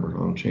better number.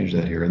 I'll change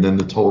that here. And then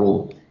the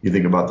total, you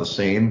think about the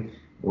same,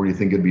 or do you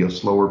think it'd be a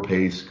slower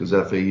pace because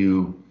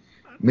FAU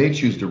may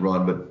choose to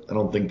run, but I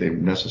don't think they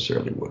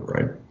necessarily would,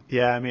 right?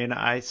 Yeah, I mean,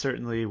 I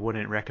certainly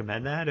wouldn't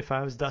recommend that if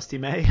I was Dusty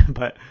May,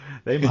 but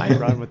they might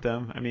run with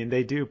them. I mean,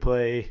 they do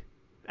play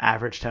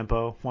average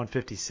tempo,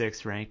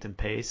 156 ranked in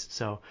pace,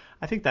 so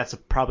I think that's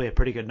probably a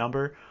pretty good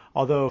number.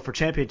 Although for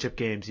championship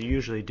games, you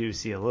usually do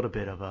see a little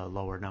bit of a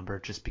lower number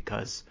just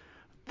because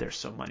there's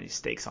so many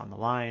stakes on the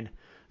line.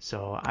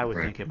 So I would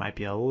Right. think it might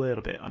be a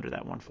little bit under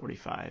that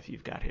 145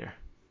 you've got here.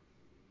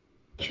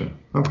 Gotcha.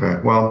 Okay.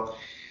 Well,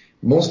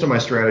 most of my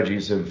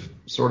strategies have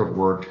sort of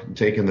worked.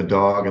 Taking the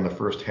dog in the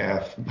first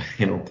half, with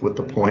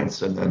the Mm-hmm.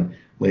 points, and then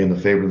laying the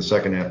favorite in the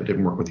second half. It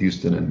didn't work with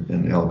Houston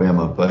and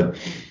Alabama, but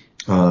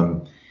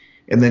um,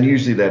 and then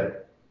usually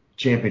that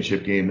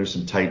championship game, there's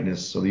some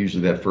tightness, so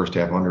usually that first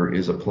half under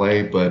is a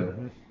play. But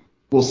Mm-hmm.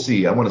 we'll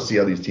see. I want to see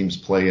how these teams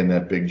play in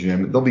that big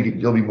gym. They'll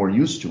be more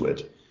used to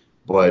it,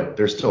 but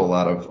there's still a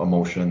lot of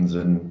emotions.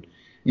 And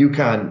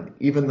UConn,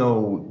 even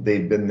though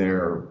they've been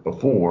there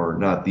before,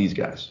 not these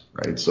guys,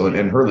 right? So Yeah,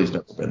 and Hurley's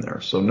never been there.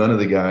 So none of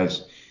the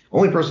guys.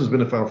 Only person who's been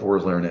to Final Four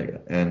is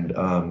Larinaga,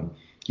 and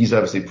he's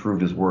obviously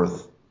proved his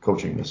worth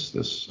coaching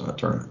this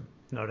tournament.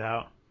 no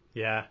doubt.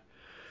 Yeah.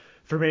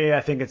 For me,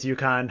 I think it's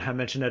UConn. I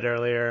mentioned it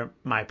earlier.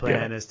 My Yeah,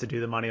 plan is to do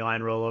the money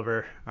line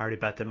rollover. I already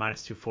bet the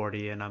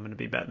 -240, and I'm going to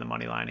be betting the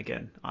money line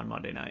again on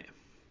Monday night.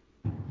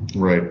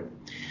 right.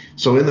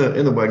 So in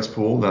the Wegs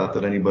pool, not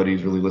that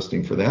anybody's really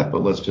listening for that,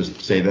 but let's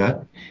just say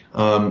that.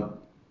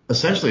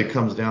 Essentially, it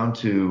comes down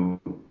to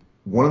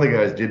one of the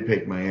guys did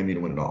pick Miami to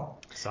win it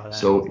all. Saw that.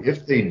 So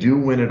if they do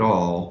win it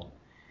all,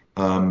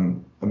 I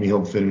mean,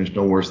 he'll finish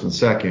no worse than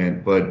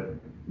second. But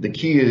the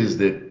key is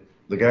that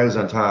the guy who's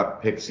on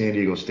top picked San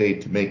Diego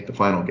State to make the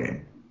final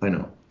game. I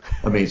know,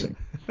 amazing.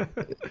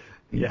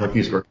 Yeah.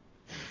 Marquise Brook.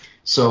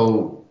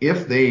 So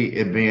if they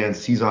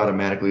advance, he's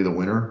automatically the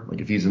winner.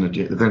 Like if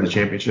they're in the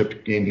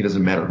championship game, he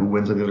doesn't matter who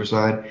wins on the other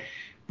side.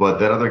 But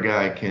that other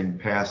guy can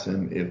pass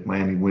him if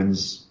Miami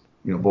wins,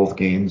 both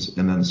games,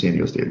 and then San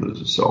Diego State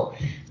loses. So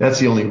that's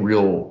the only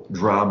real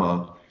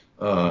drama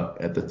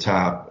at the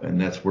top, and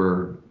that's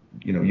where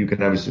you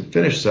can obviously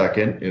finish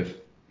second if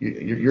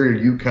you're a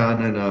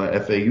UConn and a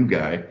FAU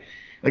guy.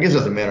 I guess it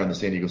doesn't matter on the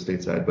San Diego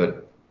State side,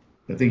 but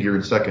I think you're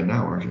in second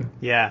now, aren't you?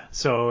 Yeah.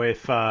 So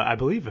if I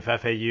believe if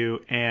FAU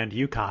and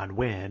UConn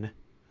win,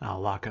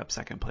 I'll lock up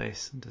second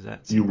place. Does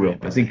that You seem will. right I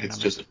based on think your it's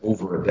numbers? just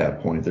over at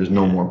that point. There's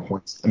no Yeah. more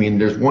points. I mean,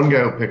 there's one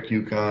guy who picked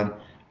UConn.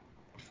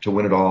 to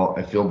win it all.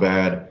 I feel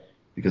bad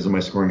because of my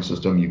scoring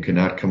system. You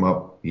cannot come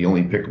up. He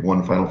only picked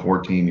one Final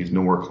Four team. He's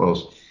nowhere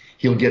close.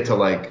 He'll get to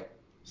like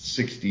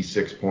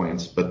 66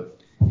 points, but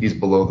he's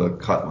below the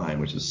cut line,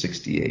 which is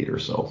 68 or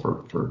so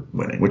for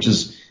winning, which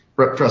is,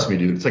 trust me,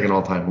 dude, it's like an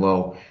all-time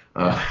low.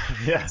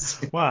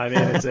 Yes. Well, I mean,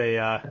 it's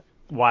a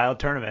wild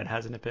tournament,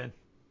 hasn't it been?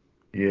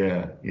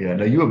 Yeah, yeah.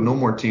 Now you have no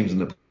more teams in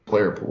the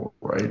player pool,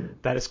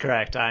 right? That is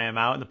correct. I am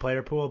out in the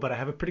player pool, but I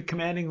have a pretty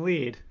commanding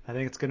lead. I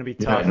think it's going to be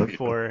Yeah, I tough know you do.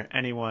 for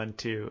anyone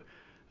to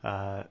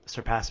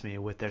surpass me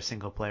with their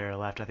single player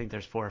left. I think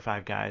there's 4 or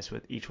 5 guys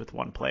with each with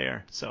one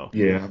player. So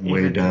Yeah, I'm way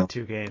even in down.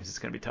 2 games, it's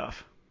going to be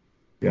tough.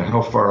 Yeah,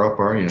 how far up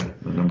are you,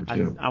 the number I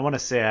two? I want to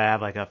say I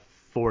have like a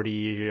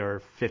 40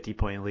 or 50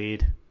 point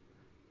lead.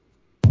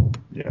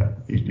 Yeah,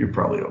 you're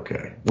probably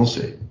okay. We'll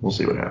see. We'll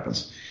see what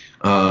happens.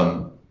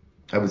 Um,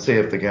 I would say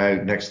if the guy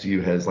next to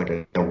you has like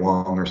a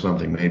Wong or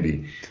something,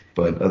 maybe.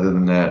 But other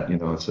than that,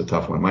 it's a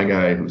tough one. My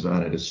guy who's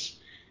on it is,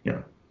 is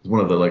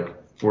one of the like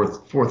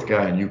fourth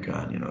guy in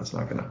UConn. It's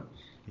not gonna.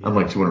 I'm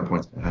Yeah. like 200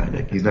 points behind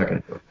Nick. He's not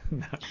gonna do it.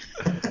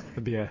 No.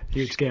 It'd be a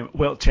huge game.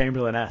 Wilt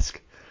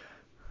Chamberlain-esque.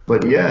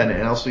 But yeah,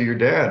 and also your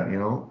dad,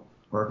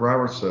 Mark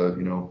Roberts,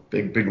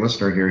 big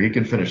listener here. He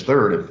can finish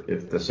third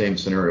if the same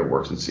scenario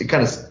works. It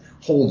kind of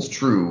holds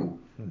true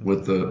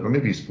with or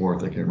maybe he's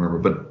fourth. I can't remember,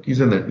 but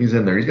he's in there. He's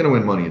in there. He's going to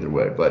win money either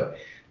way. But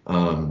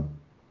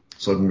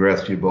so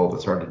congrats to you both.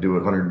 It's hard to do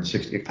it.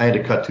 160. I had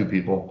to cut 2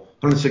 people.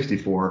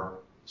 164.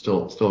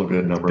 Still a good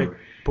Big number.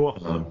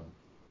 pool.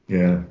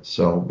 Yeah.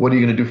 So what are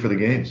you going to do for the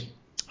games?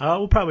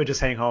 We'll probably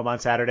just hang home on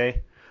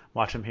Saturday,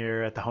 watch them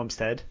here at the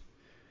Homestead,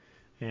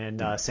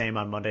 and same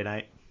on Monday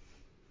night.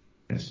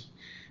 Yes.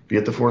 Be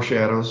at the Four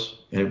Shadows.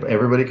 And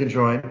everybody can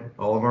join.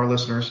 All of our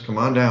listeners, come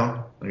on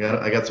down.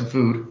 I got some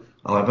food.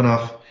 I'll have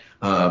enough.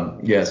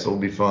 Yes, it'll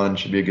be fun.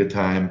 Should be a good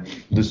time.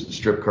 Do some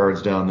strip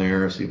cards down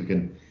there. See if we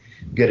can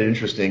get it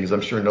interesting, because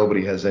I'm sure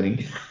nobody has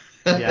any,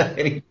 Yeah.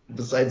 any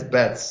besides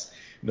bets.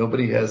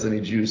 Nobody has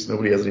any juice.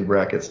 Nobody has any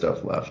bracket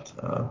stuff left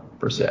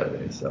for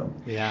Saturday. So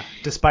Yeah.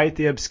 Despite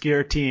the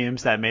obscure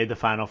teams that made the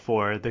Final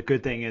Four, the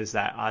good thing is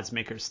that odds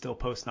makers still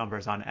post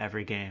numbers on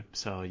every game,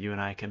 so you and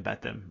I can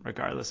bet them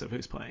regardless of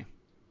who's playing.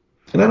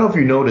 And I don't know if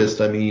you noticed,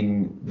 I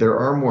mean, there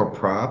are more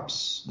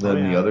props Oh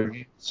than the yeah. other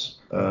games.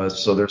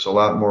 So there's a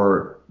lot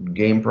more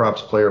game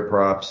props, player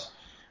props.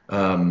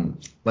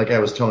 Like I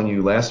was telling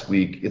you last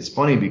week, it's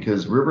funny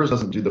because Rivers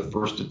doesn't do the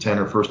first to 10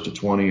 or first to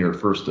 20 or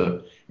first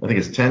to, I think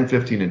it's 10,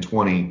 15, and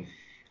 20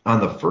 on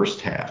the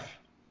first half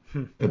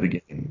Hmm. of the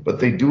game,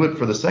 but they do it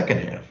for the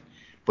second half.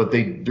 But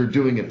they're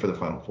doing it for the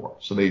Final Four.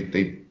 So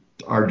they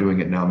are doing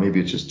it now. Maybe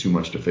it's just too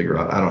much to figure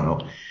out. I don't know.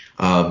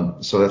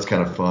 So that's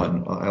kind of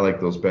fun. I like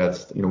those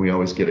bets. We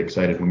always get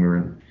excited when we were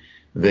in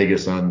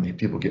Vegas on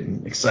people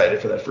getting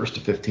excited for that first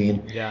to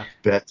 15 Yeah.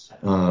 bet.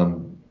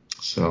 And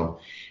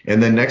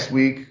then next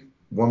week,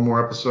 one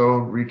more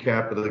episode,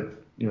 recap of the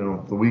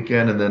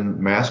weekend, and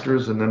then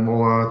Masters, and then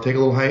we'll take a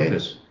little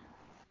hiatus.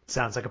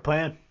 Sounds like a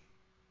plan.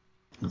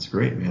 That's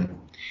great, man.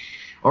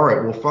 All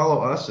right, well,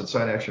 follow us at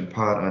Side Action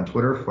Pod on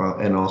Twitter,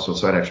 and also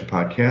Side Action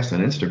Podcast on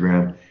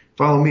Instagram.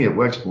 Follow me at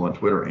Wegspool on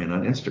Twitter and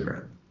on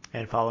Instagram.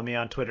 And follow me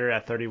on Twitter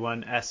at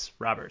 31S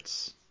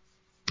Roberts.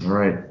 All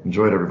right,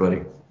 enjoy it,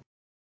 everybody.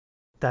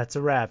 That's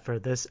a wrap for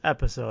this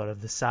episode of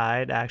the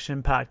Side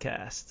Action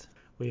Podcast.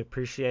 We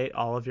appreciate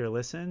all of your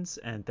listens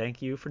and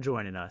thank you for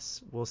joining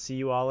us. We'll see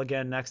you all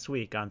again next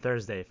week on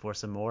Thursday for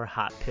some more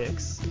hot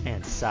picks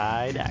and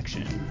side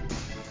action.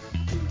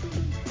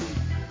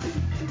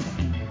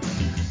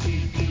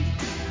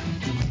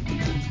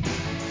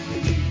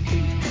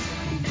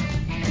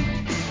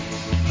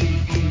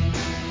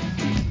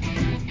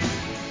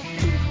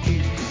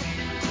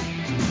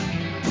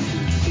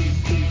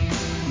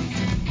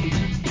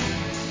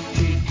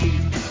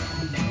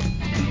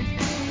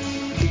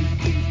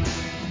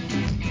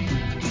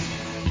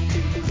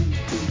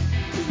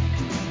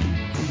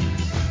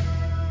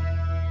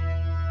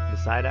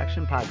 Side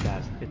Action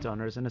Podcast, its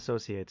owners and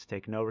associates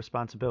take no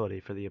responsibility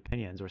for the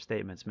opinions or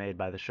statements made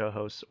by the show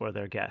hosts or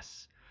their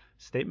guests.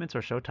 Statements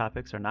or show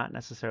topics are not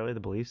necessarily the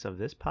beliefs of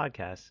this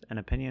podcast, and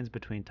opinions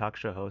between talk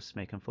show hosts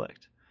may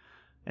conflict.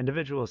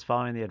 Individuals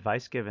following the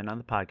advice given on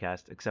the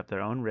podcast accept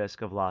their own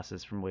risk of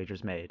losses from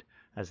wagers made.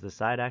 As the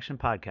Side Action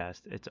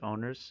Podcast, its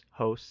owners,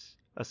 hosts,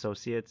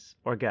 associates,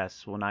 or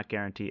guests will not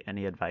guarantee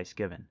any advice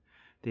given.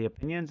 The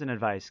opinions and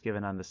advice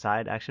given on the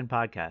Side Action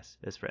Podcast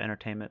is for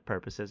entertainment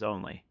purposes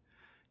only.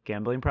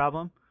 Gambling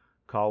problem?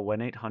 Call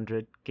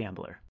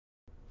 1-800-GAMBLER.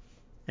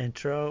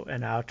 Intro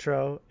and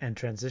outro and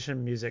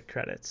transition music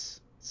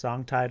credits.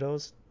 Song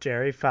titles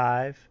Jerry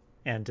 5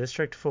 and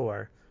District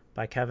 4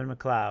 by Kevin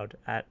MacLeod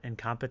at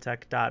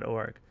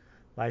incompetech.org.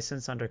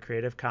 Licensed under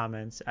Creative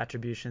Commons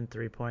Attribution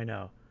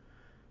 3.0.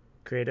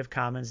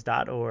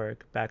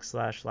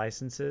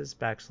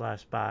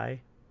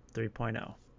 creativecommons.org/licenses/by 3.0.